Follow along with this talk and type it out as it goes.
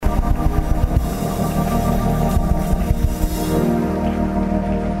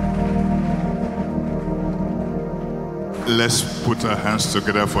Let's put our hands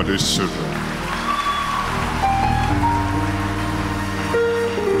together for these children.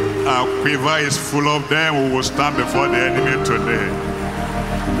 Our quiver is full of them. We will stand before the enemy today.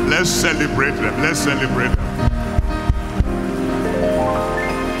 Let's celebrate them. Let's celebrate them.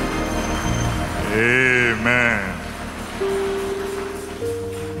 Amen.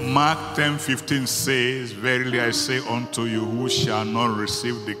 Mark 10:15 says, "Verily I say unto you, who shall not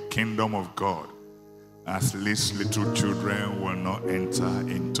receive the kingdom of God, as these little children will not enter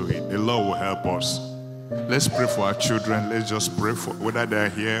into it." The Lord will help us. Let's pray for our children. Let's just pray for whether they're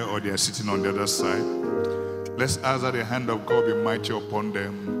here or they're sitting on the other side. Let's ask that the hand of God be mighty upon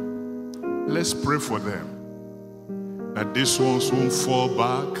them. Let's pray for them, that these ones won't fall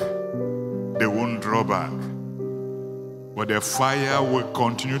back, they won't draw back, but their fire will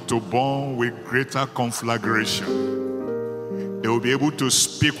continue to burn with greater conflagration. They will be able to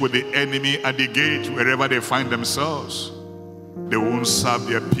speak with the enemy at the gate wherever they find themselves. They won't serve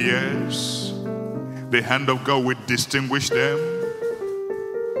their peers. The hand of God will distinguish them.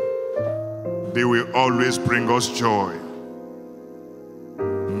 They will always bring us joy.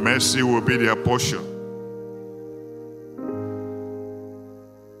 Mercy will be their portion.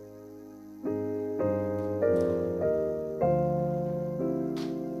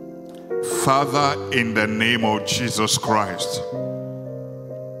 Father, in the name of Jesus Christ,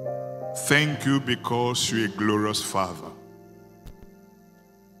 thank you because you're a glorious Father.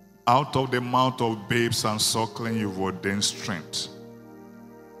 Out of the mouth of babes and suckling, you've ordained strength.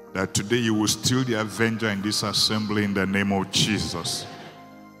 That today you will still the avenger in this assembly in the name of Jesus.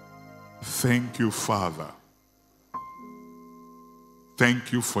 Thank you, Father.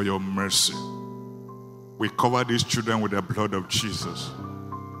 Thank you for your mercy. We cover these children with the blood of Jesus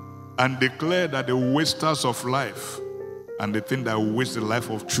and declare that the wasters of life and the thing that waste the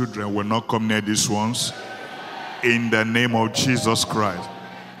life of children will not come near these ones in the name of Jesus Christ.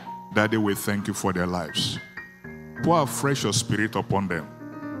 Daddy, we thank you for their lives. Pour afresh your spirit upon them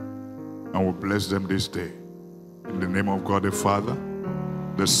and we bless them this day. In the name of God the Father,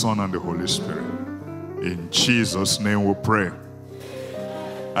 the Son, and the Holy Spirit. In Jesus' name we pray.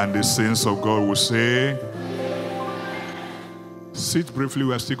 And the saints of God will say, sit briefly,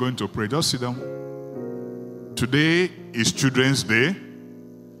 we are still going to pray. Just sit down. Today is Children's Day.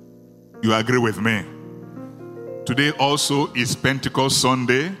 You agree with me? Today also is Pentecost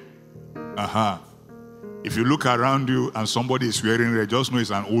Sunday. If you look around you and somebody is wearing red, just know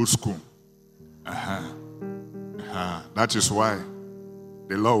it's an old school. That is why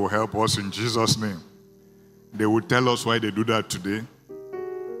the Lord will help us in Jesus' name. They will tell us why they do that today.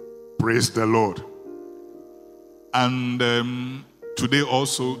 Praise the Lord. And today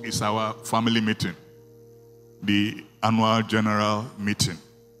also is our family meeting, the annual general meeting.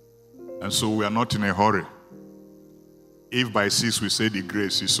 And so we are not in a hurry. If by 6 we say the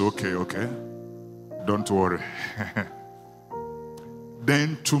grace, it's okay, okay? Don't worry.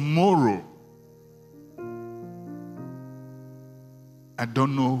 Then tomorrow, I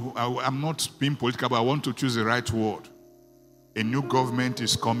don't know, I'm not being political, but I want to choose the right word. A new government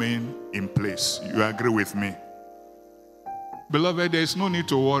is coming in place. You agree with me? Beloved, there is no need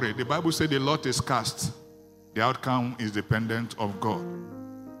to worry. The Bible says the lot is cast. The outcome is dependent of God.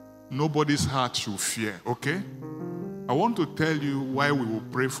 Nobody's heart should fear, okay? I want to tell you why we will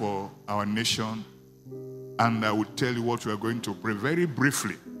pray for our nation, and I will tell you what we are going to pray very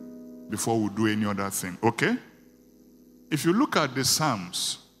briefly before we do any other thing, okay? If you look at the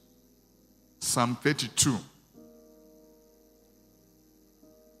Psalms, Psalm 32,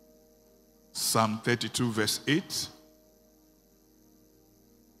 Psalm 32 verse 8,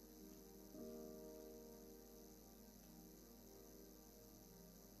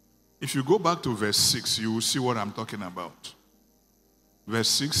 if you go back to verse 6, you will see what I'm talking about. Verse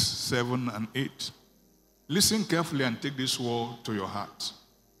 6, 7, and 8. Listen carefully and take this word to your heart.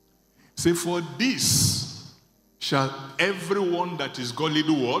 Say, for this shall everyone that is godly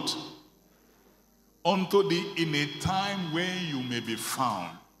do what? Unto thee in a time when you may be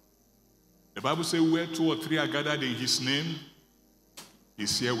found. The Bible says, where 2 or 3 are gathered in his name,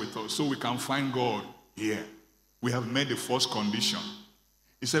 he's here with us. So we can find God here. We have made the first condition.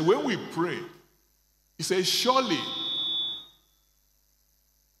 He said, when we pray, he said, surely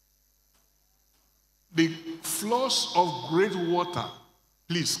the flows of great water.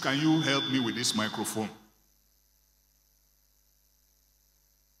 Please, can you help me with this microphone?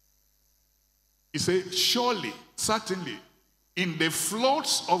 He said, surely, certainly, in the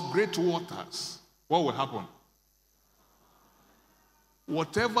floods of great waters, what will happen?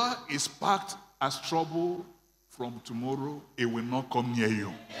 Whatever is packed as trouble from tomorrow, it will not come near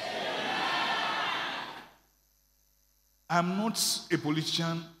you. I'm not a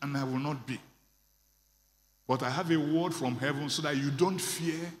politician and I will not be. But I have a word from heaven so that you don't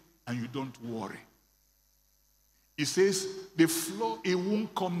fear and you don't worry. It says, the flood, it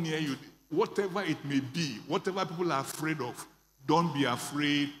won't come near you. Whatever it may be, whatever people are afraid of, don't be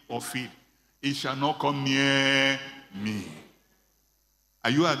afraid of it. It shall not come near me.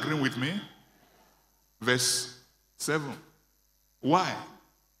 Are you agreeing with me? Verse 7. Why?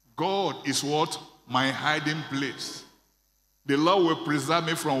 God is what? My hiding place. The Lord will preserve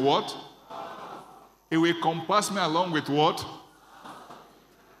me from what? He will compass me along with what?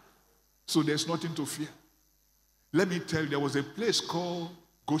 So there's nothing to fear. Let me tell you, there was a place called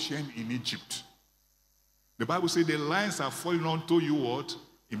Goshen in Egypt. The Bible says the lines are falling onto you what?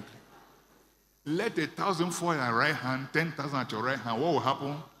 Let 1,000 fall at your right hand, 10,000 at your right hand. What will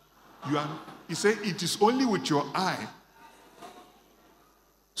happen? He said it is only with your eye.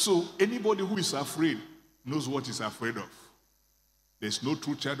 So anybody who is afraid knows what he's afraid of. There's no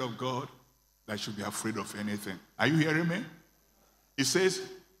true child of God that should be afraid of anything. Are you hearing me? It says,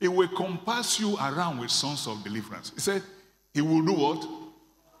 it will compass you around with sons of deliverance. It said, he will do what?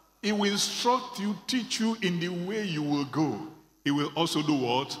 He will instruct you, teach you in the way you will go. He will also do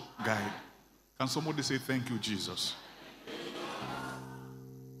what? Guide. Can somebody say, thank you, Jesus?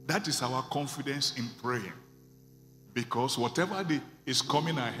 That is our confidence in praying. Because whatever is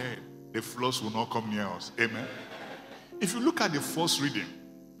coming ahead, the floods will not come near us. Amen? If you look at the first reading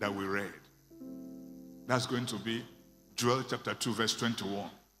that we read, that's going to be Joel chapter 2, verse 21.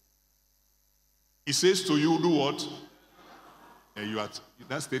 It says to you, do what?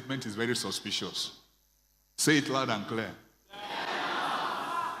 That statement is very suspicious. Say it loud and clear.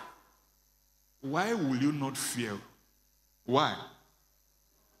 Why will you not fear? Why?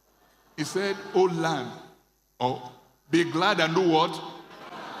 He said, O land, or be glad and do what?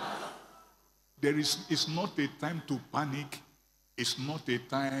 It's not a time to panic. It's not a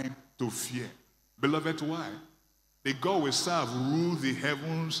time to fear. Beloved, why? The God we serve rules the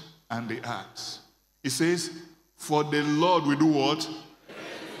heavens and the earth. He says, for the Lord will do what?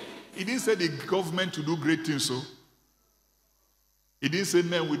 He didn't say the government to do great things, so. He didn't say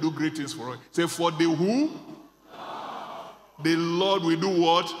men will do great things for us. He said, for the who? The Lord will do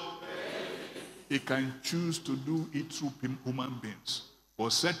what? He can choose to do it through human beings.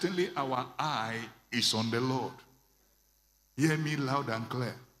 But certainly our eye is on the Lord. Hear me loud and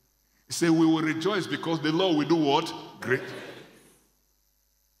clear. He said, we will rejoice because the Lord will do what? Great.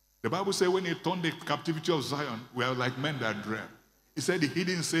 The Bible said when he turned the captivity of Zion, we are like men that dream. He said, he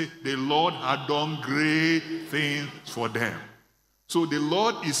didn't say the Lord had done great things for them. So the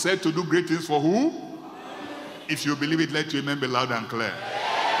Lord is said to do great things for who? If you believe it, let your amen be loud and clear.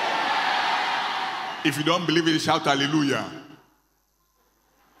 If you don't believe it, shout hallelujah.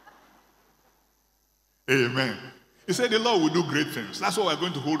 Amen. He said the Lord will do great things. That's why we're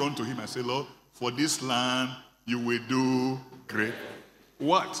going to hold on to him and say, Lord, for this land, you will do great.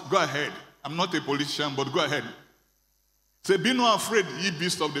 What? Go ahead. I'm not a politician, but go ahead. Say, be not afraid, ye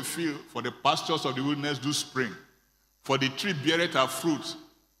beasts of the field, for the pastures of the wilderness do spring. For the tree beareth her fruit,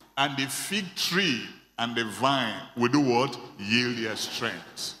 and the fig tree and the vine will do what? Yield their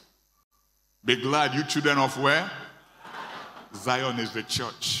strength. Be glad, you children of where? Zion is the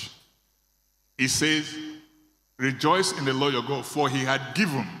church. He says, rejoice in the Lord your God, for he had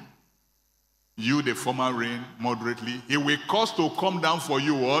given you the former rain moderately. He will cause to come down for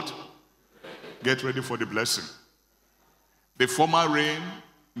you what? Get ready for the blessing. The former rain,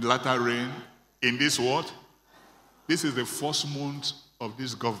 the latter rain, in this what? This is the first month of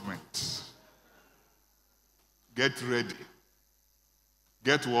this government. Get ready.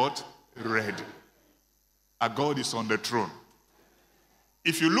 Get what? Ready. Our God is on the throne.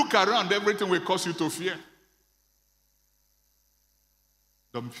 If you look around, everything will cause you to fear.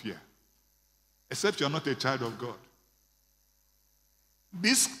 Don't fear. Except you're not a child of God.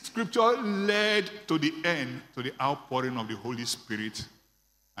 This scripture led to the end, to the outpouring of the Holy Spirit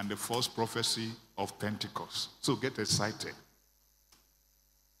and the first prophecy of Pentecost. So get excited.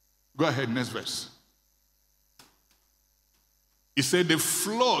 Go ahead, next verse. He said, the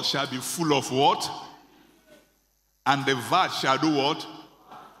floor shall be full of what? And the vat shall do what?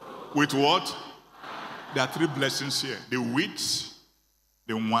 With what? There are three blessings here. The wheat,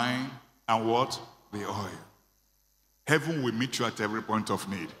 the wine, and what? The oil. Heaven will meet you at every point of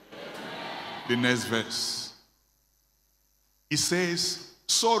need. Amen. The next verse. It says,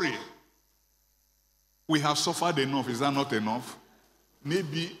 sorry, we have suffered enough. Is that not enough?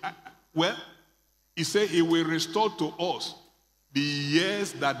 Maybe, well, he said he will restore to us the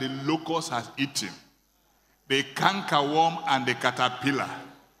years that the locust has eaten, the cankerworm and the caterpillar,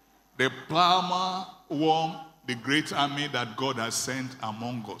 the palmer worm, the great army that God has sent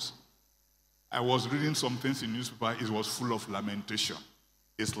among us. I was reading some things in newspaper. It was full of lamentation.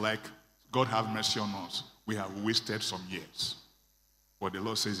 It's like, God have mercy on us. We have wasted some years. But the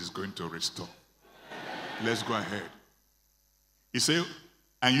Lord says He's going to restore. Let's go ahead. He said,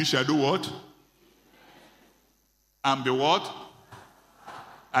 and you shall do what? And be what?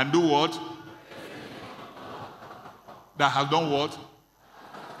 And do what? That have done what?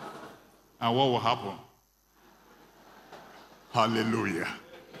 And what will happen? Hallelujah.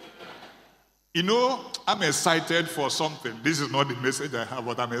 You know, I'm excited for something. This is not the message I have,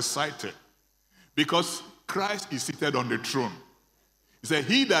 but I'm excited. Because Christ is seated on the throne. He said,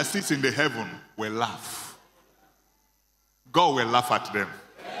 he that sits in the heaven will laugh. God will laugh at them.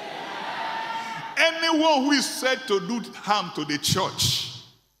 Anyone who is said to do harm to the church,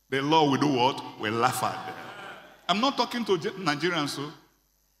 the Lord will do what? Will laugh at them. I'm not talking to Nigerians, so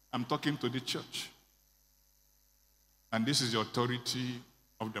I'm talking to the church. And this is the authority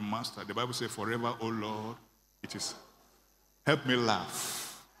of the Master. The Bible says, forever, O Lord, it is. Help me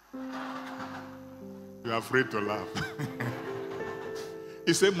laugh. You're afraid to laugh.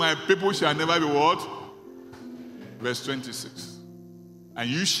 He said, my people shall never be what? Verse 26. And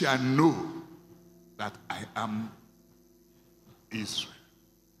you shall know that I am Israel.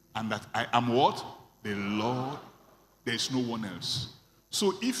 And that I am what? The Lord. There is no one else.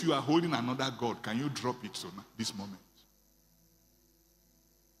 So if you are holding another God, can you drop it this moment?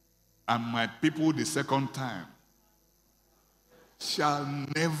 And my people the second time shall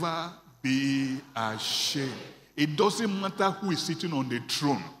never be ashamed. It doesn't matter who is sitting on the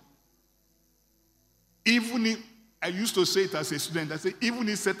throne. Even if, I used to say it as a student, I say, even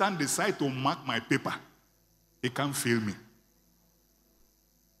if Satan decides to mark my paper, he can't fail me.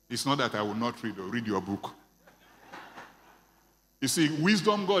 It's not that I will not read or read your book. You see,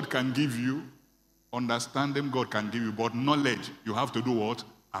 wisdom God can give you, understanding God can give you, but knowledge, you have to do what?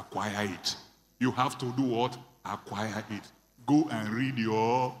 Acquire it. You have to do what? Acquire it. Go and read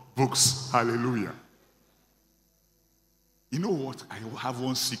your books. Hallelujah. You know what? I have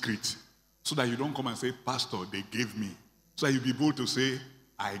one secret. So that you don't come and say, Pastor, they gave me. So that you'll be able to say,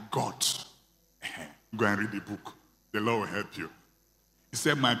 I got. Go and read the book. The Lord will help you. He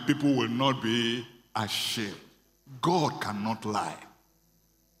said, my people will not be ashamed. God cannot lie.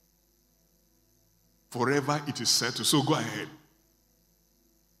 Forever it is settled. So go ahead.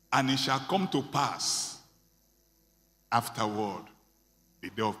 And it shall come to pass afterward, the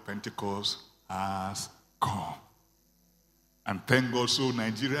day of Pentecost has come. And thank God, so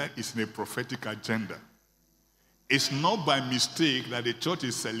Nigeria is in a prophetic agenda. It's not by mistake that the church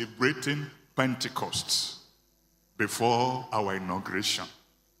is celebrating Pentecost before our inauguration.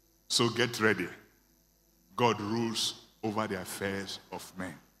 So get ready. God rules over the affairs of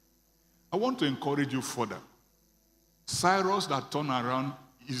men. I want to encourage you further. Cyrus that turned around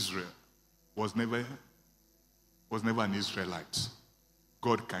Israel was never an Israelite.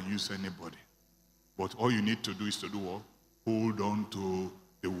 God can use anybody. But all you need to do is to do what? Hold on to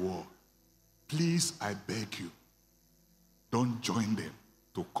the word. Please, I beg you, don't join them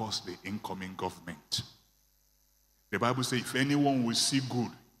to curse the incoming government. The Bible says if anyone will see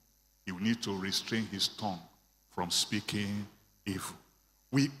good, he will need to restrain his tongue from speaking evil.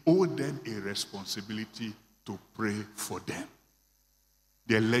 We owe them a responsibility to pray for them.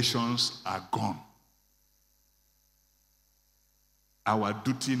 The elections are gone. Our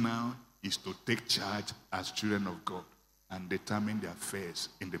duty now is to take charge as children of God and determine the affairs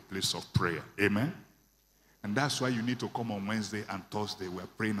in the place of prayer. Amen? And that's why you need to come on Wednesday and Thursday. We're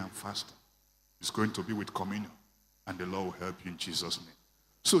praying and fasting. It's going to be with communion. And the Lord will help you in Jesus' name.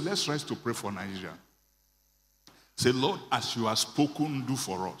 So let's rise to pray for Nigeria. Say, Lord, as you have spoken, do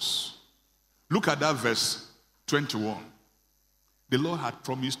for us. Look at that verse 21. The Lord had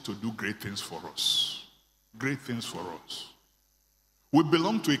promised to do great things for us. Great things for us. We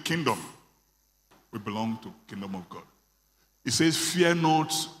belong to a kingdom. We belong to the kingdom of God. It says, fear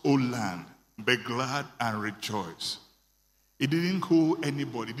not, O land, be glad and rejoice. It didn't call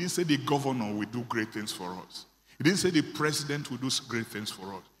anybody. It didn't say the governor will do great things for us. It didn't say the president will do great things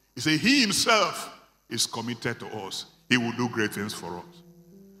for us. It said he himself is committed to us. He will do great things for us.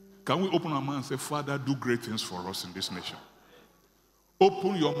 Can we open our mouth and say, Father, do great things for us in this nation?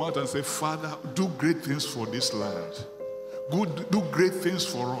 Open your mouth and say, Father, do great things for this land. Do great things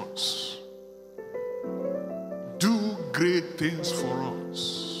for us. Do great things for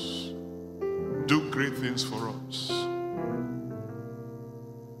us. Do great things for us.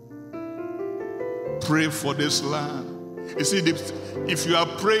 Pray for this land. You see, if you are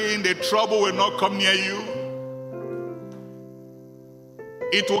praying, the trouble will not come near you.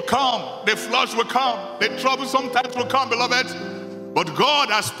 It will come. The floods will come. The trouble sometimes will come, beloved. But God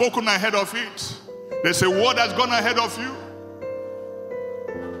has spoken ahead of it. There's a word that's gone ahead of you.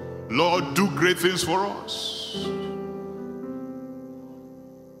 Lord, do great things for us.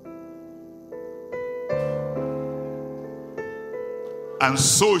 And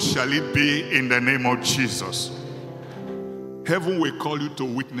so shall it be in the name of Jesus. Heaven will call you to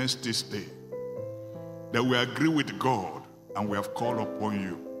witness this day that we agree with God and we have called upon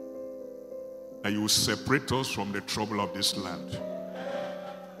you, that you will separate us from the trouble of this land.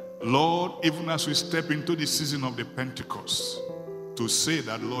 Lord, even as we step into the season of the Pentecost, to say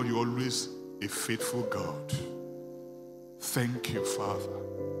that, Lord, you're always a faithful God. Thank you, Father.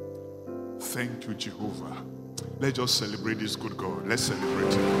 Thank you, Jehovah. Let's just celebrate this good God. Let's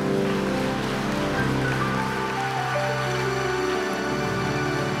celebrate him.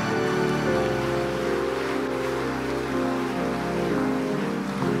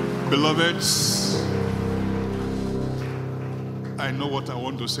 Beloveds, I know what I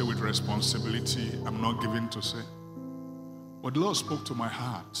want to say with responsibility. I'm not given to say. But the Lord spoke to my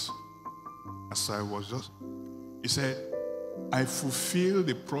heart as I was just, he said, I fulfill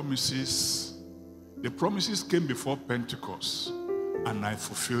the promises. The promises came before Pentecost, and I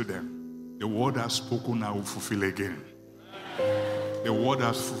fulfilled them. The word I've spoken, I will fulfill again. The word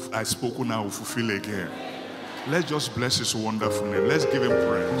I've spoken, I will fulfill again. Let's just bless his wonderful name. Let's give him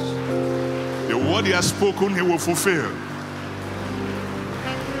praise. The word he has spoken, he will fulfill.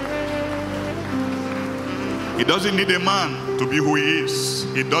 He doesn't need a man to be who he is.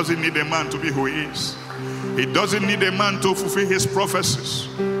 He doesn't need a man to be who he is. He doesn't need a man to fulfill his prophecies.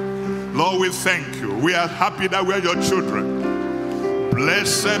 Lord, we thank you. We are happy that we are your children.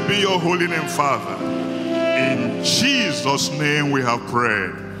 Blessed be your holy name, Father. In Jesus' name we have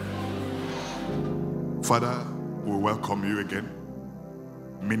prayed. Father, we welcome you again.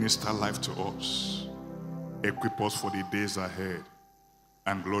 Minister life to us. Equip us for the days ahead.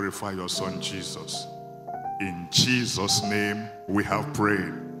 And glorify your Son, Jesus. In Jesus' name we have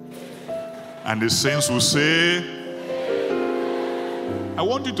prayed. And the saints will say, I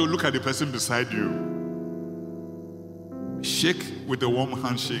want you to look at the person beside you. Shake with a warm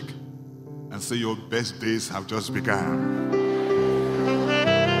handshake and say, your best days have just begun.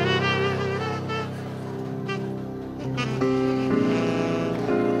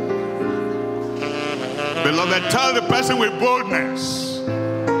 Beloved, tell the person with boldness,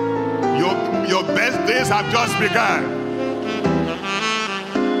 your best days have just begun.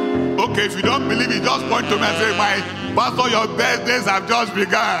 Okay, if you don't believe it, just point to me and say, my pastor, your best days have just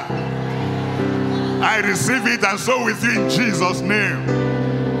begun. I receive it, and so with you in Jesus' name.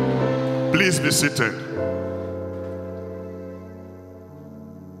 Please be seated.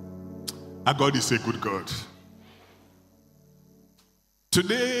 Our God is a good God.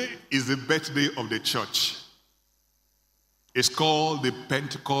 Today is the birthday of the church. It's called the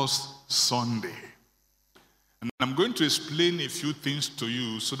Pentecost Sunday. And I'm going to explain a few things to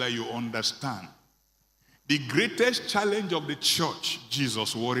you so that you understand. The greatest challenge of the church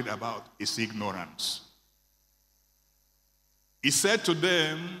Jesus worried about is ignorance. He said to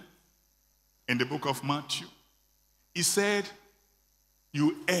them in the book of Matthew, he said,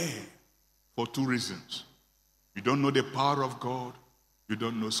 you err for two reasons. You don't know the power of God. You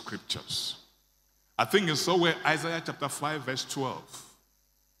don't know scriptures. I think it's somewhere Isaiah chapter 5 verse 12.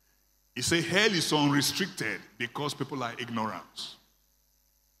 He said hell is unrestricted because people are ignorant.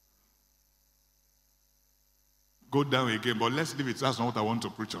 Go down again, but let's leave it. That's not what I want to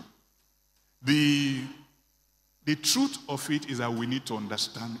preach on. The truth of it is that we need to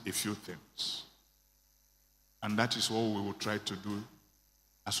understand a few things. And that is what we will try to do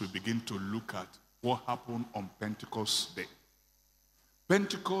as we begin to look at what happened on Pentecost Day.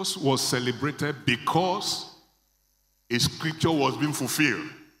 Pentecost was celebrated because a scripture was being fulfilled.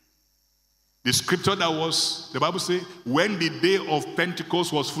 The scripture that was, the Bible says, when the day of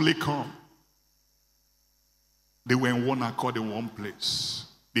Pentecost was fully come, they were in one accord in one place.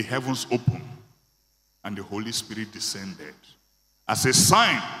 The heavens opened, and the Holy Spirit descended as a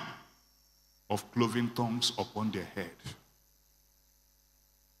sign of cloven tongues upon their head.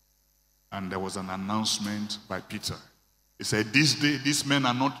 And there was an announcement by Peter. He said, this day, these men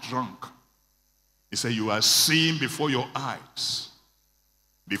are not drunk. He said, you are seeing before your eyes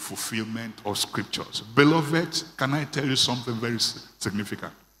the fulfillment of scriptures. Beloved, can I tell you something very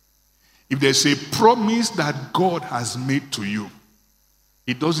significant? If there's a promise that God has made to you,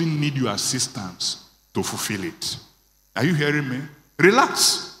 He doesn't need your assistance to fulfill it. Are you hearing me?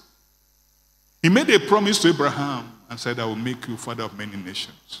 Relax. He made a promise to Abraham and said, I will make you father of many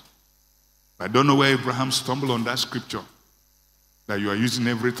nations. I don't know where Abraham stumbled on that scripture. that you are using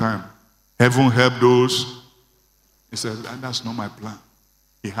every time. Heaven help those. He said, that's not my plan.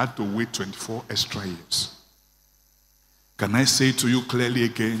 He had to wait 24 extra years. Can I say to you clearly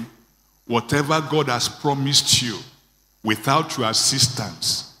again, whatever God has promised you, without your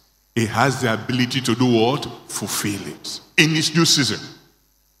assistance, he has the ability to do what? Fulfill it. In his due season.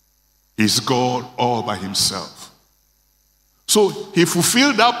 He's God all by himself. So he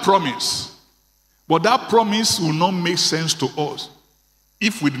fulfilled that promise. But that promise will not make sense to us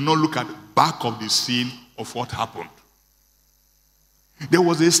if we do not look at the back of the scene of what happened. There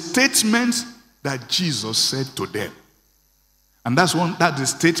was a statement that Jesus said to them. And that's the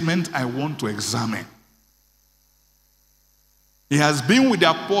statement I want to examine. He has been with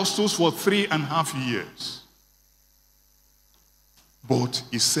the apostles for 3.5 years. But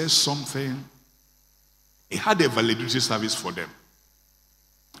he says something. He had a validity service for them.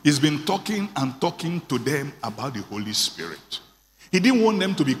 He's been talking and talking to them about the Holy Spirit. He didn't want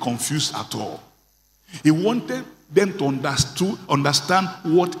them to be confused at all. He wanted them to understand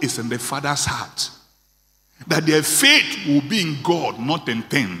what is in the Father's heart. That their faith will be in God, not in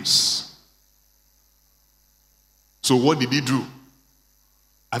things. So what did he do?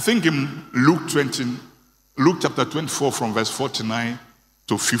 I think in Luke chapter 24 from verse 49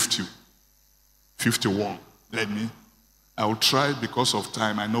 to 51. I will try because of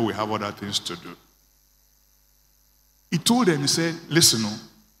time. I know we have other things to do. He told them, he said, listen,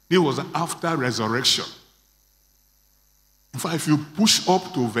 it was after resurrection. In fact, if you push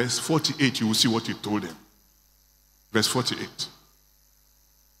up to verse 48, you will see what he told them. Verse 48.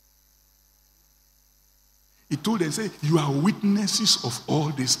 He told them, say, you are witnesses of all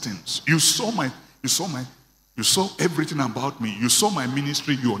these things. You saw everything about me. You saw my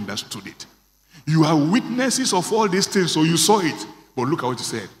ministry, you understood it. You are witnesses of all these things, so you saw it. But look at what he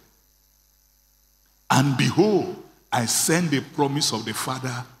said. And behold, I send the promise of the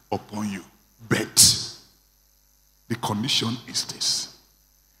Father upon you. But the condition is this.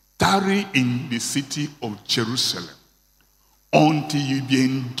 Tarry in the city of Jerusalem until you be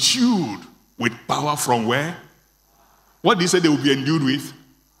endued with power from where? What did he say they will be endued with?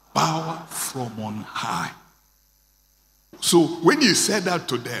 Power from on high. So when he said that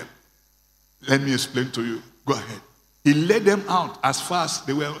to them, let me explain to you. Go ahead. He led them out as far as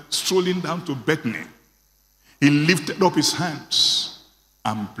they were strolling down to Bethany. He lifted up his hands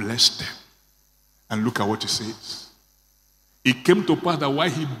and blessed them. And look at what he says. It came to pass that while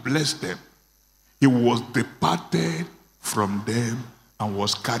he blessed them, he was departed from them and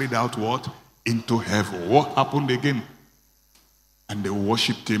was carried out what? Into heaven. What happened again? And they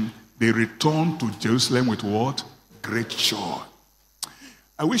worshipped him. They returned to Jerusalem with what? Great joy.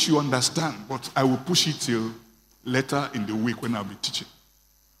 I wish you understand, but I will push it till later in the week when I'll be teaching.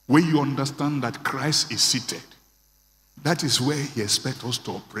 When you understand that Christ is seated, that is where he expects us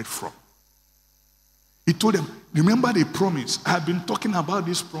to operate from. He told them, remember the promise. I have been talking about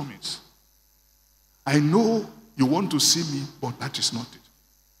this promise. I know you want to see me, but that is not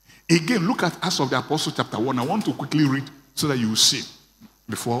it. Again, look at Acts of the Apostles chapter 1. I want to quickly read so that you will see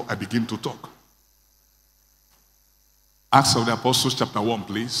before I begin to talk. Acts of the Apostles chapter 1,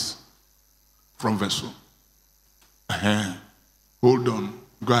 please. From verse 1. Hold on.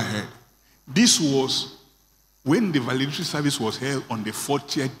 Go ahead. This was when the validity service was held on the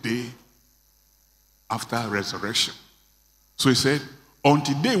 40th day after resurrection. So he said,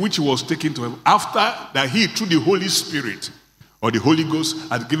 until the day which he was taken to heaven, after that he, through the Holy Spirit, or the Holy Ghost,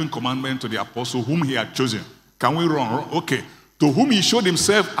 had given commandment to the apostle whom he had chosen. Can we run? Okay. To whom he showed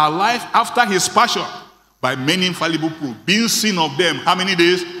himself alive after his passion by many infallible proofs, being seen of them, how many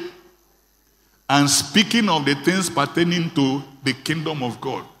days? And speaking of the things pertaining to the kingdom of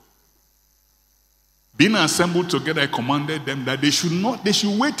God. Being assembled together, I commanded them that they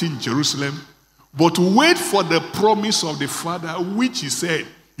should wait in Jerusalem, but wait for the promise of the Father, which he said,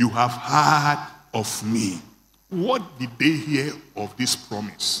 you have heard of me. What did they hear of this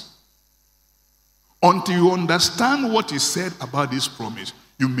promise? Until you understand what is said about this promise,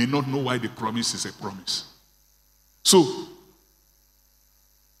 you may not know why the promise is a promise. So,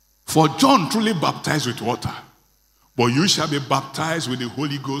 for John truly baptized with water, but you shall be baptized with the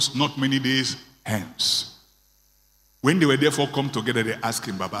Holy Ghost not many days hence. When they were therefore come together, they asked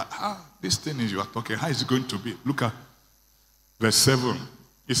him, Baba, this thing is you are talking, how is it going to be? Look at verse 7.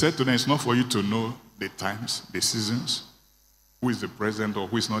 He said to them, it's not for you to know the times, the seasons, who is the president or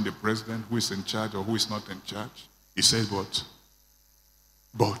who is not the president, who is in charge or who is not in charge. He says,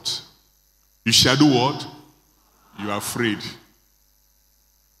 but you shall do what? You are afraid.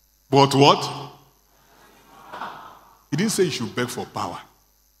 But what? He didn't say you should beg for power.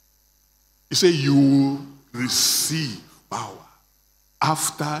 He said you will receive power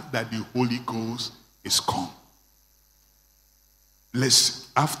after that the Holy Ghost is come.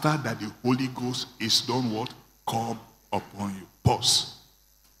 After that the Holy Ghost is done what? Come upon you. Pause.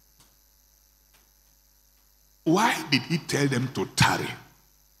 Why did he tell them to tarry?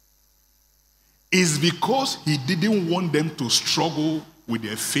 It's because he didn't want them to struggle with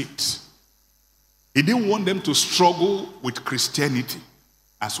their faith. He didn't want them to struggle with Christianity,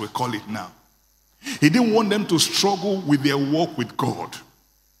 as we call it now. He didn't want them to struggle with their walk with God.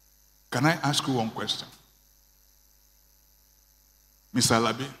 Can I ask you one question? Mr.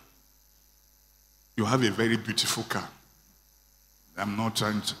 Alabi, you have a very beautiful car. I'm not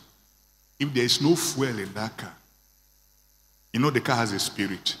trying to. If there is no fuel in that car, you know the car has a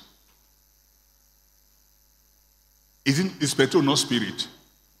spirit. Is petrol not spirit?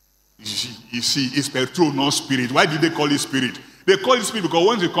 You see, it's petrol not spirit. Why did they call it spirit? They call it spirit because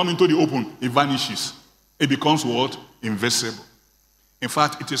once you come into the open, it vanishes. It becomes what? Invisible. In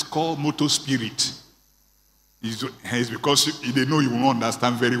fact, it is called motor spirit. It's because they know you will not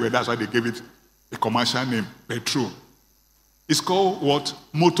understand very well. That's why they gave it a commercial name, petrol. It's called what?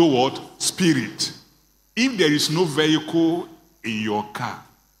 Motor what? Spirit. If there is no vehicle in your car,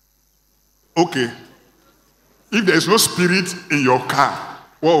 okay. If there is no spirit in your car,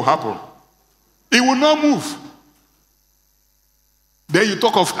 what will happen? It will not move. Then you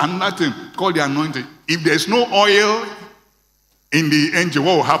talk of another thing called the anointing. If there is no oil in the engine,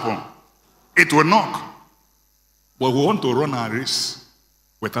 what will happen? It will knock. But we want to run our race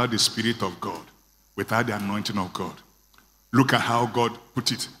without the Spirit of God, without the anointing of God. Look at how God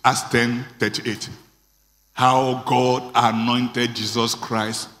put it. Acts 10:38. How God anointed Jesus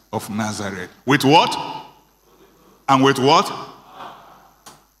Christ of Nazareth. With what? And with what?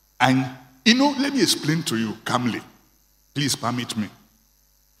 And, let me explain to you calmly. Please permit me.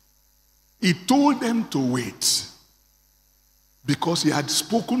 He told them to wait because he had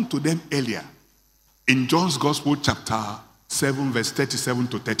spoken to them earlier in John's Gospel chapter 7 verse 37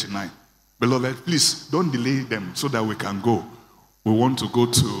 to 39. Beloved, please don't delay them so that we can go. We want to go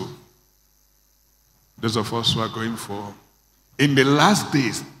to those of us who are going for. In the last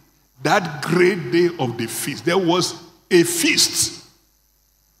days, that great day of the feast, there was a feast.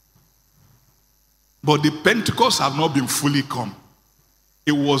 But the Pentecost have not been fully come.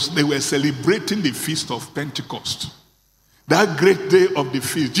 They were celebrating the feast of Pentecost. That great day of the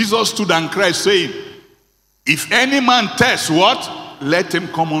feast. Jesus stood and cried saying, if any man thirst, what? Let him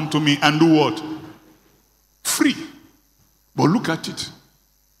come unto me and do what? Free. But look at it.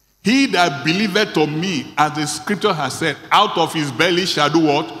 He that believeth on me, as the scripture has said, out of his belly shall do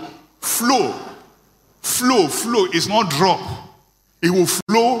what? Flow. Flow. It's not drop. It will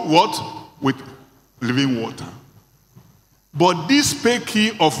flow what? With living water. But this spake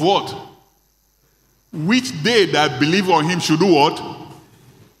he of what? Which they that believe on him should do what?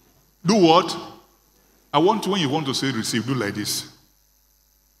 Do what? I want you, when you want to say receive, do like this.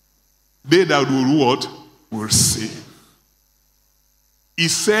 They that will do what? Will receive. He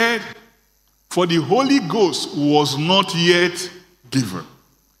said, for the Holy Ghost was not yet given.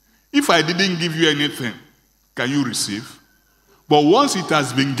 If I didn't give you anything, can you receive? But once it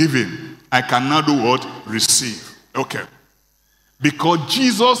has been given, I can now do what? Receive. Okay. Because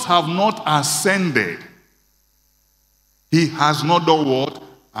Jesus have not ascended. He has not done what?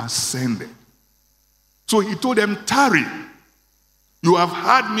 Ascended. So he told them, tarry. You have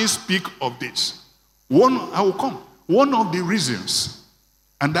heard me speak of this. I will come. One of the reasons,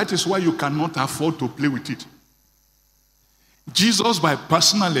 and that is why you cannot afford to play with it. Jesus, by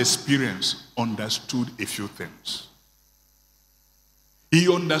personal experience, understood a few things.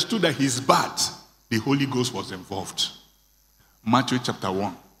 He understood that his birth, the Holy Ghost was involved. Matthew chapter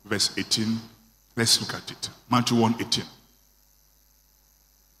 1, verse 18. Let's look at it. Matthew 1:18.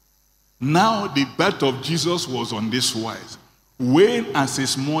 Now the birth of Jesus was on this wise. When as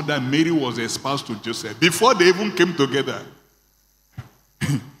his mother Mary was espoused to Joseph, before they even came together,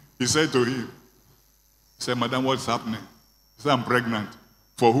 he said to him, he said, Madam, what's happening? He said, I'm pregnant.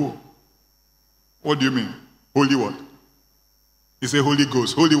 For who? What do you mean? Holy what? He said, Holy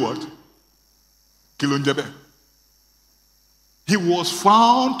Ghost. Holy what? Kilonjebe. He was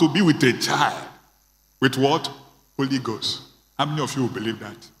found to be with a child. With what? Holy Ghost. How many of you will believe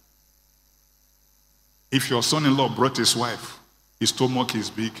that? If your son-in-law brought his wife, his stomach is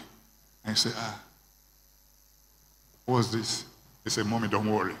big, and you say, what's this? He said, Mommy,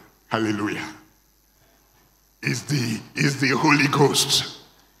 don't worry. Hallelujah. It's the Holy Ghost.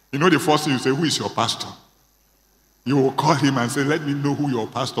 You know the first thing you say, who is your pastor? You will call him and say, let me know who your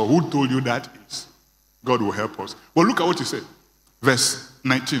pastor, who told you that is. God will help us. But look at what he said. Verse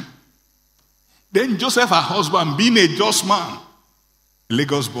 19. Then Joseph, her husband, being a just man,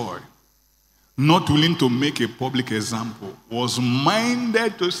 Lagos boy, not willing to make a public example, was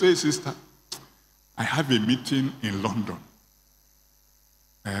minded to say, sister, I have a meeting in London.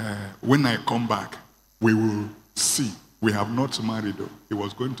 When I come back, we will see. We have not married though. He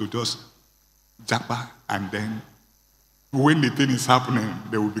was going to just japa, and then when the thing is happening,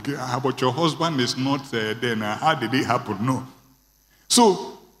 they will begin, but your husband is not there. How did it happen? No.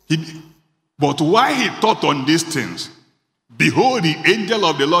 So, but while he thought on these things, behold, the angel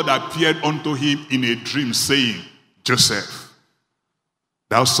of the Lord appeared unto him in a dream, saying, Joseph,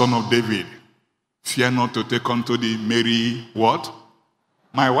 thou son of David, fear not to take unto thee Mary, what?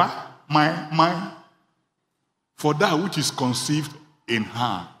 My what? My. For that which is conceived in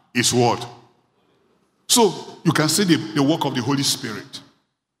her is what? So, you can see the work of the Holy Spirit.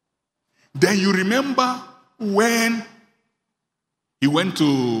 Then you remember when he went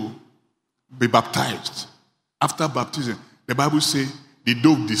to be baptized. After baptism, the Bible says the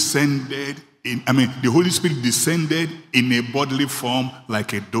dove descended the Holy Spirit descended in a bodily form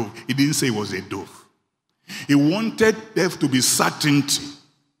like a dove. He didn't say it was a dove. He wanted there to be certainty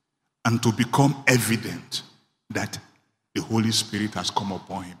and to become evident that the Holy Spirit has come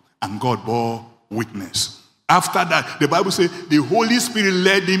upon him. And God bore witness. After that, the Bible says the Holy Spirit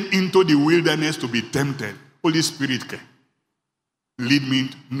led him into the wilderness to be tempted. Holy Spirit can lead me?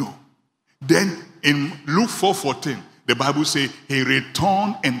 No. Then in Luke 4:14, the Bible says he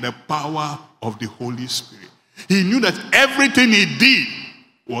returned in the power of the Holy Spirit. He knew that everything he did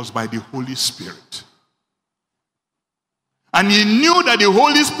was by the Holy Spirit. And he knew that the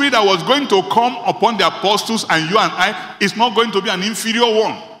Holy Spirit that was going to come upon the apostles and you and I is not going to be an inferior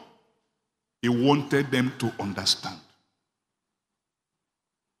one. He wanted them to understand.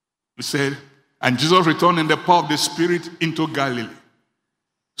 He said, and Jesus returned in the power of the Spirit into Galilee.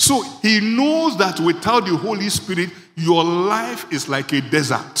 So he knows that without the Holy Spirit, your life is like a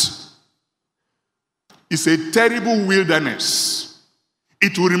desert. It's a terrible wilderness.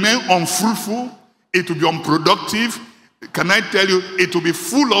 It will remain unfruitful. It will be unproductive. Can I tell you, it will be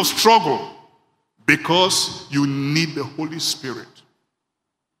full of struggle because you need the Holy Spirit.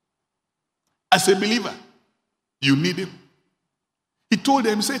 As a believer, you need him. He told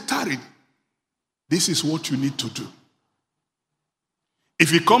them, he said, tarry. This is what you need to do.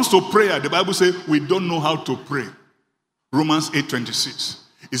 If it comes to prayer, the Bible says we don't know how to pray. Romans 8:26.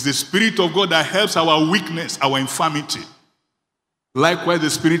 It's the Spirit of God that helps our weakness, our infirmity. Likewise, the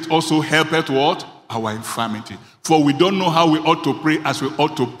Spirit also helpeth what? Our infirmity. For we don't know how we ought to pray as we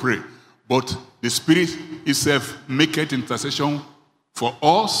ought to pray. But the Spirit itself maketh intercession for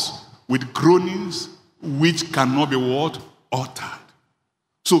us with groanings which cannot be what? Uttered.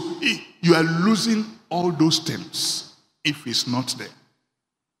 So you are losing all those things if it's not there.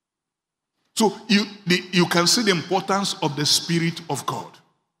 So you can see the importance of the Spirit of God.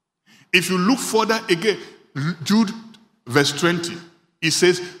 If you look further again, Jude verse 20, it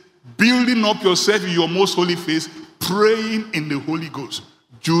says, building up yourself in your most holy faith, praying in the Holy Ghost.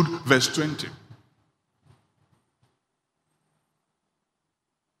 Jude verse 20.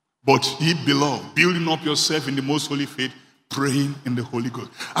 But ye beloved, building up yourself in the most holy faith, praying in the Holy Ghost.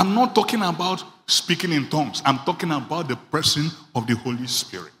 I'm not talking about speaking in tongues. I'm talking about the person of the Holy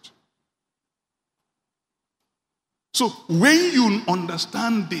Spirit. So when you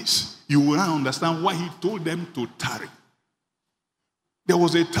understand this, you will now understand why he told them to tarry. There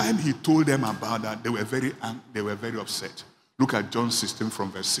was a time he told them about that. They were very upset. Look at John 16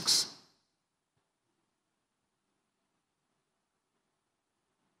 from verse 6.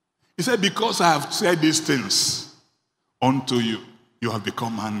 He said, because I have said these things unto you, you have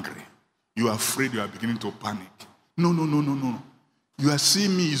become angry. You are afraid, you are beginning to panic. No. You are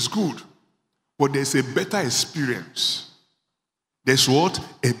seeing me is good. But there's a better experience. There's what?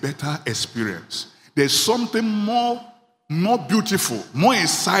 A better experience. There's something more beautiful, more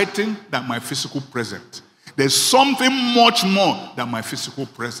exciting than my physical presence. There's something much more than my physical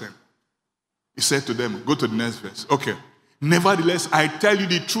presence. He said to them, go to the next verse. Okay. Nevertheless, I tell you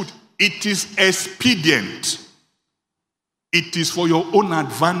the truth. It is expedient. It is for your own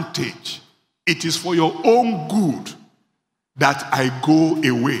advantage. It is for your own good that I go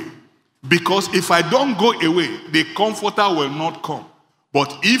away. Because if I don't go away, the Comforter will not come.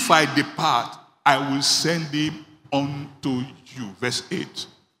 But if I depart, I will send him unto you. Verse 8.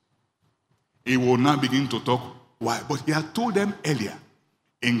 He will now begin to talk. Why? But he had told them earlier.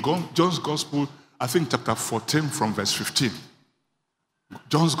 In John's Gospel, I think chapter 14 from verse 15.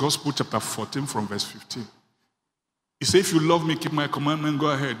 John's Gospel, chapter 14 from verse 15. He said, if you love me, keep my commandment, go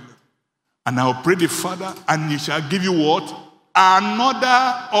ahead. And I will pray the Father, and he shall give you what?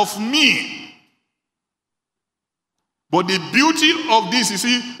 Another of me, But the beauty of this, you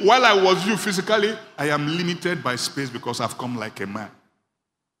see, while I was you physically, I am limited by space because I've come like a man.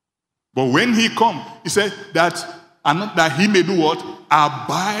 But when he come, he said that he may do what?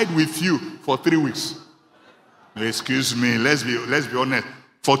 Abide with you for 3 weeks. Excuse me, let's be honest.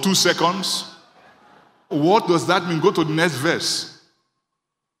 For 2 seconds. What does that mean? Go to the next verse.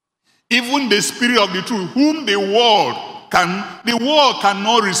 Even the Spirit of the truth, whom the world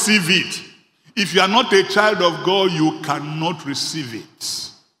cannot receive it. If you are not a child of God, you cannot receive it.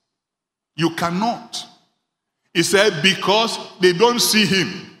 You cannot. He said, because they don't see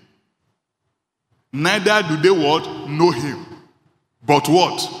him. Neither do they what? Know him. But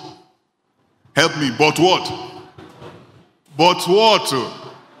what? Help me. But what? But what?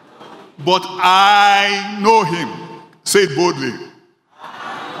 But I know him. Say it boldly.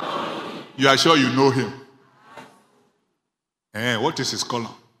 You are sure you know him? What is his color?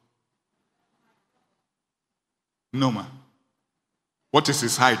 No, man. What is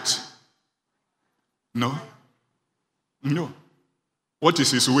his height? No. No. What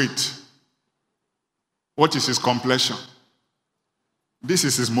is his weight? What is his complexion? This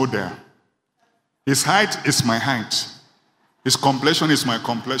is his model. His height is my height. His complexion is my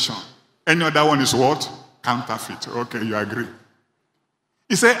complexion. Any other one is what? Counterfeit. Okay, you agree.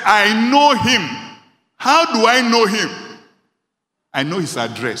 He said, I know him. How do I know him? I know his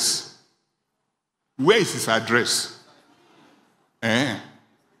address. Where is his address? Can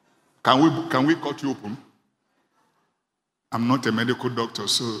we cut you open? I'm not a medical doctor,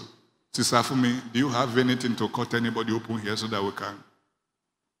 so Sister Fumi, do you have anything to cut anybody open here so that we can?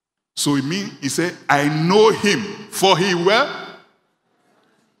 So he said, I know him, for he will,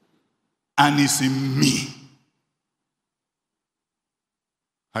 and is in me.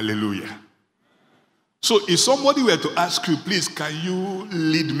 Hallelujah. So if somebody were to ask you, please, can you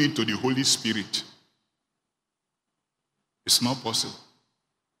lead me to the Holy Spirit? It's not possible.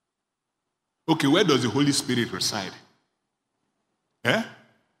 Okay, where does the Holy Spirit reside?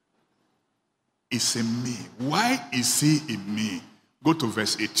 It's in me. Why is he in me? Go to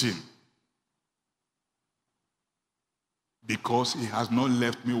verse 18. Because he has not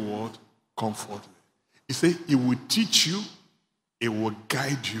left me what? Comfortless. He said he will teach you, he will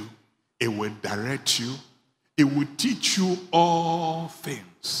guide you, he will direct you, he will teach you all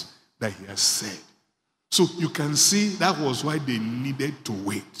things that he has said. So you can see that was why they needed to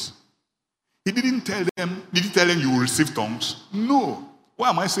wait. He didn't tell them, did he tell them you will receive tongues? No. Why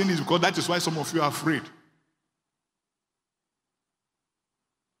am I saying this? Because that is why some of you are afraid.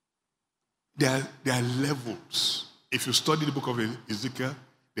 There are levels. If you study the book of Ezekiel,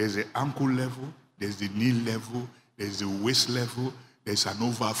 there's the ankle level, there's the knee level, there's the waist level, there's an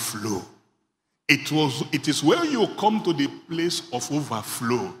overflow. It is when you come to the place of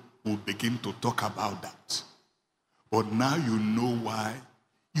overflow, we'll begin to talk about that. But now you know why.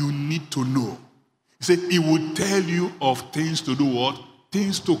 You need to know. He said he will tell you of things to do what?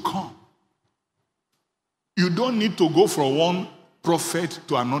 Things to come. You don't need to go from one prophet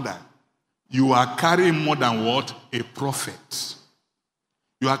to another. You are carrying more than what? A prophet.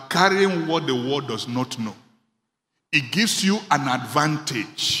 You are carrying what the world does not know. It gives you an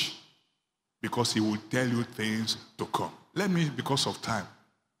advantage because he will tell you things to come. Let me, because of time,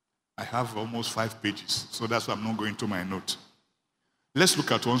 I have almost 5 pages, so that's why I'm not going to my note. Let's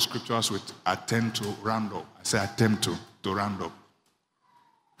look at one scripture as we attempt to round up. I say attempt to round up.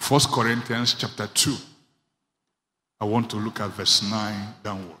 1 Corinthians chapter 2. I want to look at verse 9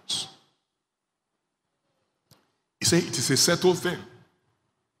 downwards. He said, it is a settled thing.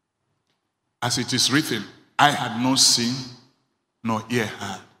 As it is written, I had not seen, nor ear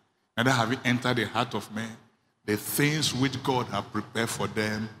heard, neither have it entered the heart of man, the things which God has prepared for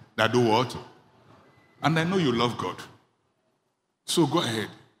them that do what? And I know you love God. So go ahead.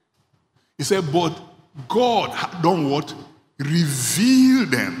 He said, but God had done what? Reveal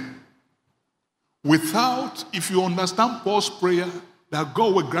them. Without, if you understand Paul's prayer, that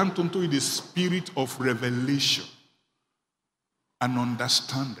God will grant unto you the spirit of revelation and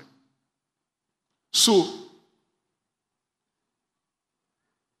understanding. So,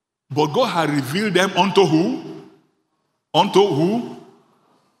 but God had revealed them unto who? Unto who?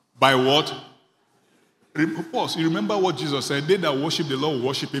 By what? Pause. You remember what Jesus said? They that worship the Lord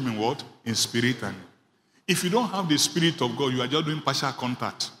worship him in what? In spirit and if you don't have the spirit of God, you are just doing partial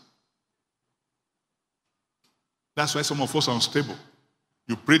contact. That's why some of us are unstable.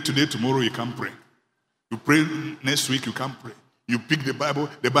 You pray today, tomorrow you can't pray. You pray next week, you can't pray. You pick the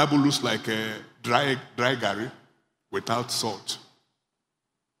Bible looks like a dry gari without salt.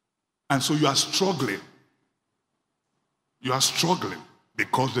 And so you are struggling. You are struggling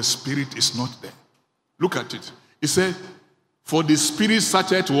because the spirit is not there. Look at it. He said, for the Spirit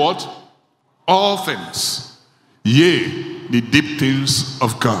searcheth what? All things. Yea, the deep things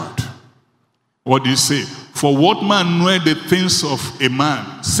of God. What do you say? For what man knoweth the things of a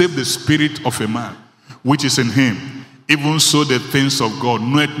man, save the spirit of a man, which is in him? Even so the things of God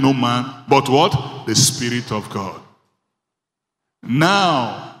knoweth no man, but what? The Spirit of God.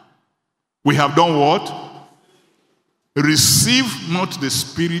 Now, we have done what? Receive not the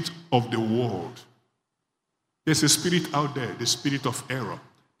spirit of the world. There's a spirit out there, the spirit of error,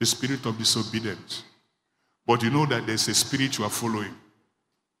 the spirit of disobedience. But you know that there's a spirit you are following.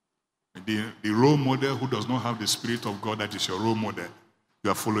 The role model who does not have the Spirit of God, that is your role model.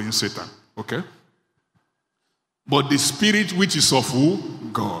 You are following Satan. Okay? But the Spirit which is of who?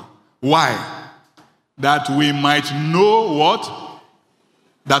 God. Why? That we might know what?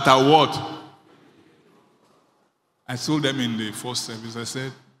 That are what? I told them in the first service, I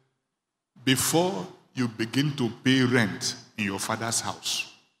said, before you begin to pay rent in your father's house,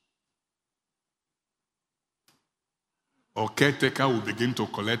 or caretaker will begin to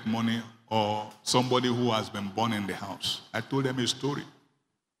collect money, or somebody who has been born in the house. I told them a story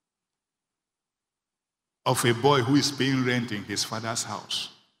of a boy who is paying rent in his father's house.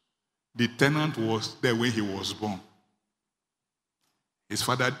 The tenant was there when he was born. His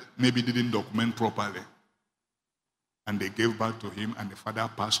father maybe didn't document properly, and they gave back to him, and the father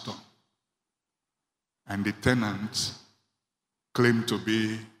passed on. And the tenant claimed to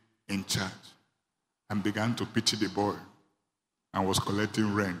be in charge and began to pity the boy and was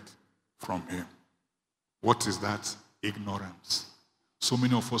collecting rent from him. What is that? Ignorance. So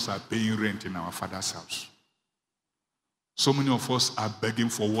many of us are paying rent in our father's house. So many of us are begging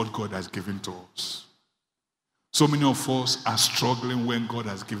for what God has given to us. So many of us are struggling when God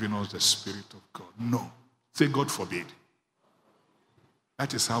has given us the Spirit of God. No. Say, God forbid.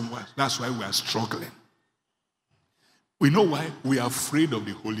 That's why we are struggling. We know why we are afraid of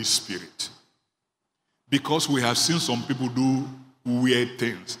the Holy Spirit. Because we have seen some people do weird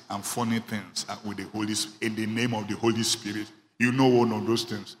things and funny things with the Holy Spirit, in the name of the Holy Spirit. You know one of those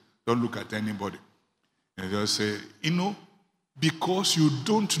things. Don't look at anybody. And just say, because you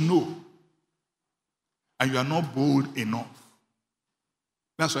don't know and you are not bold enough.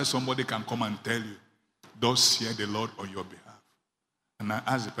 That's why somebody can come and tell you, thus hear the Lord on your behalf. And I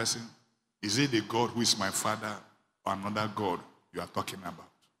ask the person, is it the God who is my father or another God you are talking about?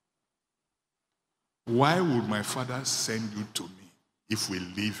 Why would my father send you to me if we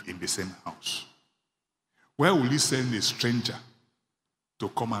live in the same house? Why will he send a stranger to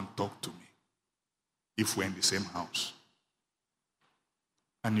come and talk to me if we're in the same house?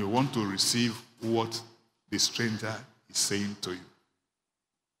 And you want to receive what the stranger is saying to you.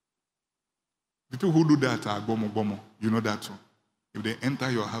 People who do that are gomo. You know that too. If they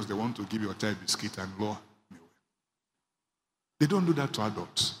enter your house, they want to give your child biscuit and lure me away. They don't do that to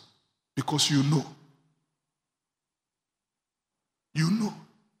adults because you know. You know.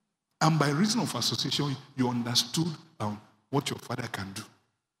 And by reason of association, you understood what your father can do.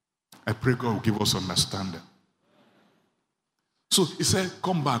 I pray God will give us understanding. So he said,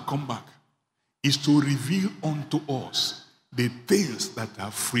 come back. Is to reveal unto us the things that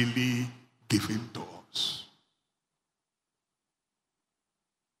are freely given to us.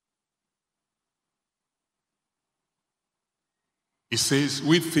 He says,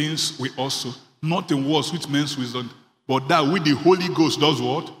 with things we also, not in words which men's wisdom, but that with the Holy Ghost does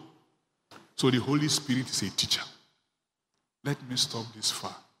what? So the Holy Spirit is a teacher. Let me stop this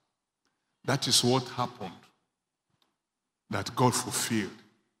far. That is what happened. That God fulfilled.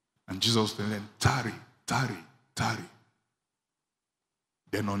 And Jesus then tarry.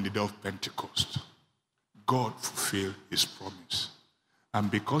 Then on the day of Pentecost, God fulfilled his promise. And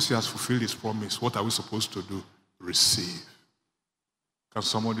because he has fulfilled his promise, what are we supposed to do? Receive. Can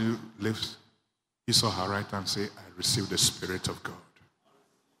somebody lift his or her right hand and say, I receive the Spirit of God?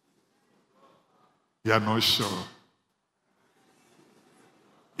 You are not sure.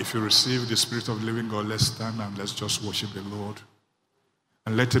 If you receive the Spirit of the living God, let's stand and let's just worship the Lord.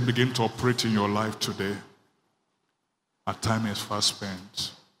 And let him begin to operate in your life today. Our time is fast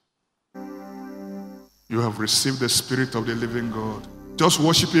spent. You have received the Spirit of the living God. Just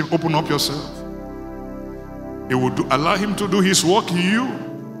worship him. Open up yourself. He will allow him to do his work in you.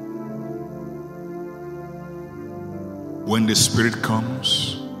 When the Spirit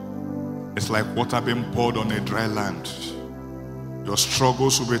comes, it's like water being poured on a dry land. Your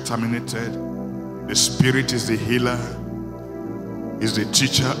struggles will be terminated. The Spirit is the healer, is the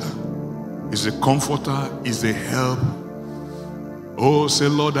teacher, is the comforter, is the help. Oh, say,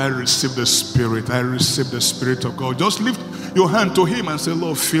 Lord, I receive the Spirit. I receive the Spirit of God. Just lift your hand to him and say,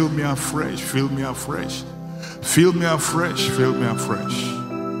 Lord, fill me afresh. Fill me afresh. Fill me afresh, fill me afresh.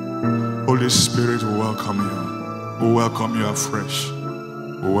 Holy Spirit, we welcome you. We welcome you afresh.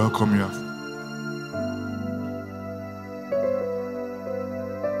 We welcome you afresh.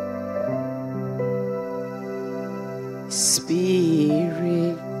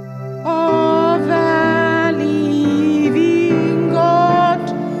 Spirit of the living God,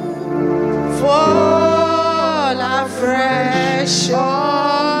 fall afresh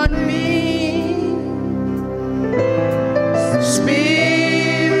on me. Spirit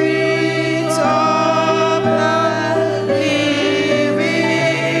of the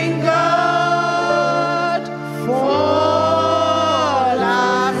living God, fall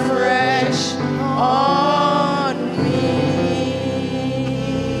afresh on me.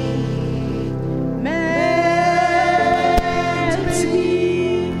 Melt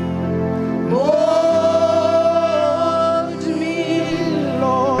me, mold me,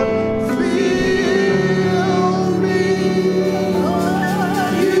 Lord, fill me.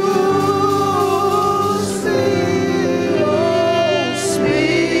 Use me, oh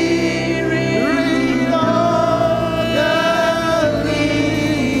Spirit of the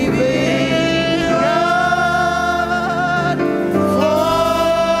living God,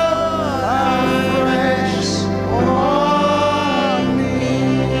 fall afresh on me.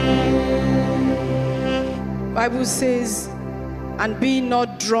 Bible says, and be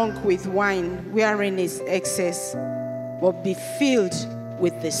not drunk with wine, wherein is excess, but be filled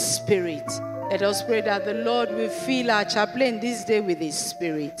with the Spirit. Let us pray that the Lord will fill our chaplain this day with His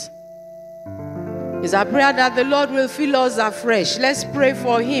Spirit. It's our prayer that the Lord will fill us afresh. Let's pray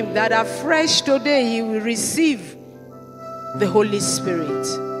for him that afresh today he will receive the Holy Spirit.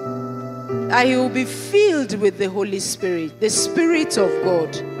 That he will be filled with the Holy Spirit, the Spirit of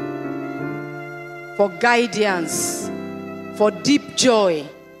God, for guidance, for deep joy,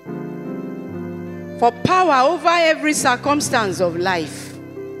 for power over every circumstance of life,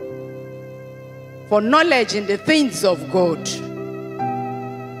 for knowledge in the things of God,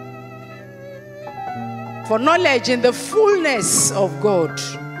 for knowledge in the fullness of God,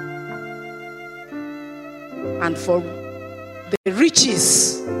 and for the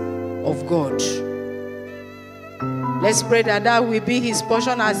riches of God. Let's pray that that will be his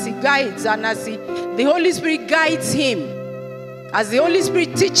portion as he guides and as the Holy Spirit guides him, as the Holy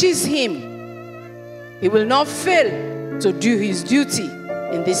Spirit teaches him, he will not fail to do his duty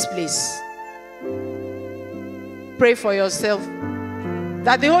in this place. Pray for yourself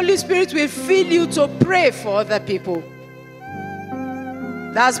that the Holy Spirit will fill you to pray for other people.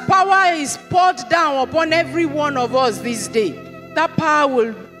 That as power is poured down upon every one of us this day, that power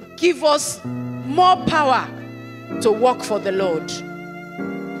will give us more power to work for the Lord.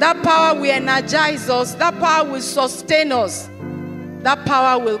 That power will energize us. That power will sustain us. That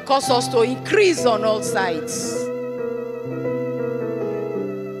power will cause us to increase on all sides.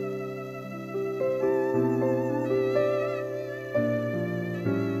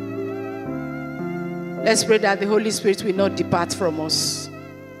 Let's pray that the Holy Spirit will not depart from us,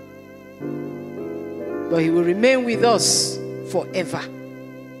 but he will remain with us forever,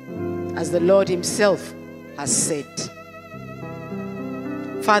 as the Lord himself has said.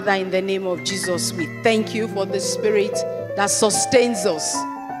 Father, in the name of Jesus, we thank you for the Spirit that sustains us.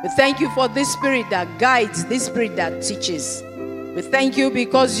 We thank you for this Spirit that guides, this Spirit that teaches. We thank you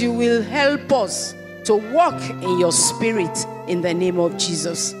because you will help us to walk in your Spirit in the name of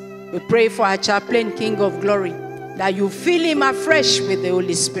Jesus. We pray for our chaplain, King of Glory, that you fill him afresh with the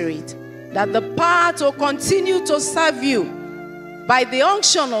Holy Spirit, that the power to continue to serve you by the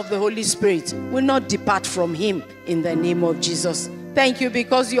unction of the Holy Spirit will not depart from him in the name of Jesus. Thank you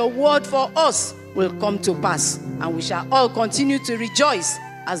because your word for us will come to pass, and we shall all continue to rejoice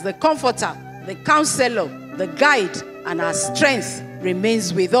as the comforter, the counselor, the guide, and our strength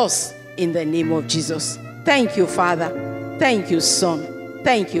remains with us in the name of Jesus. Thank you, Father. Thank you, Son.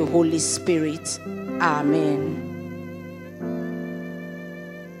 Thank you, Holy Spirit. Amen.